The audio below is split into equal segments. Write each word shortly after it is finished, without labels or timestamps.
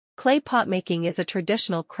Clay pot making is a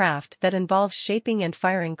traditional craft that involves shaping and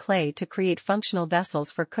firing clay to create functional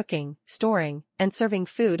vessels for cooking, storing, and serving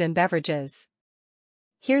food and beverages.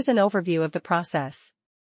 Here's an overview of the process.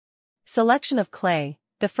 Selection of clay.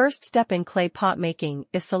 The first step in clay pot making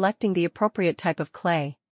is selecting the appropriate type of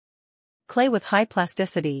clay. Clay with high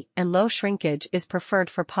plasticity and low shrinkage is preferred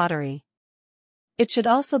for pottery. It should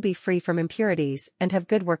also be free from impurities and have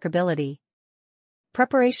good workability.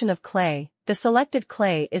 Preparation of clay. The selected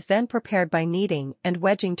clay is then prepared by kneading and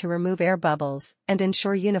wedging to remove air bubbles and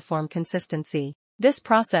ensure uniform consistency. This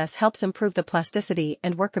process helps improve the plasticity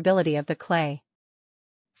and workability of the clay.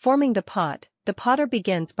 Forming the pot. The potter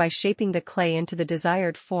begins by shaping the clay into the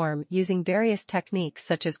desired form using various techniques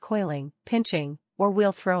such as coiling, pinching, or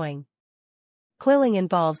wheel throwing. Coiling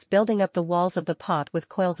involves building up the walls of the pot with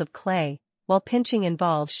coils of clay, while pinching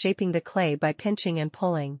involves shaping the clay by pinching and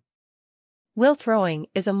pulling. Wheel throwing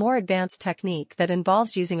is a more advanced technique that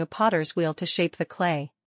involves using a potter's wheel to shape the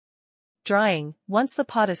clay. Drying. Once the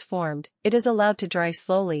pot is formed, it is allowed to dry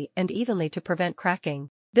slowly and evenly to prevent cracking.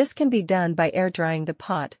 This can be done by air drying the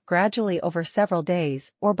pot gradually over several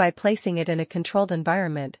days or by placing it in a controlled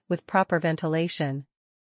environment with proper ventilation.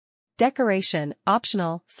 Decoration.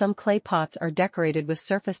 Optional. Some clay pots are decorated with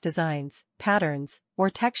surface designs, patterns, or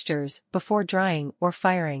textures before drying or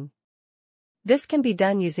firing. This can be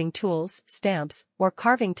done using tools, stamps, or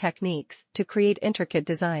carving techniques to create intricate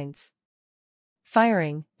designs.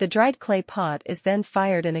 Firing. The dried clay pot is then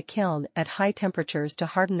fired in a kiln at high temperatures to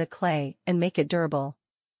harden the clay and make it durable.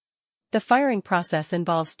 The firing process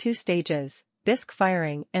involves two stages, bisque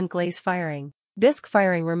firing and glaze firing. Bisque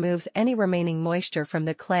firing removes any remaining moisture from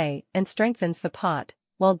the clay and strengthens the pot,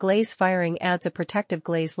 while glaze firing adds a protective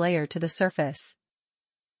glaze layer to the surface.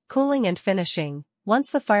 Cooling and finishing.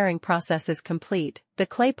 Once the firing process is complete, the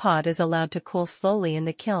clay pot is allowed to cool slowly in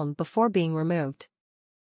the kiln before being removed.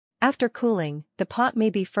 After cooling, the pot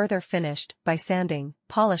may be further finished by sanding,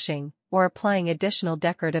 polishing, or applying additional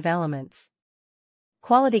decorative elements.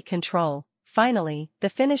 Quality control. Finally, the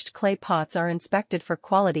finished clay pots are inspected for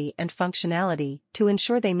quality and functionality to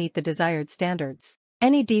ensure they meet the desired standards.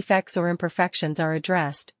 Any defects or imperfections are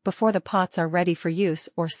addressed before the pots are ready for use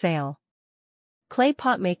or sale. Clay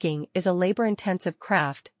pot making is a labor-intensive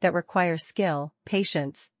craft that requires skill,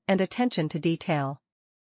 patience, and attention to detail.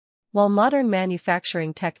 While modern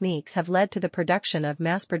manufacturing techniques have led to the production of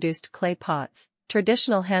mass-produced clay pots,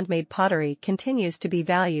 traditional handmade pottery continues to be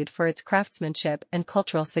valued for its craftsmanship and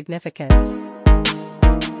cultural significance.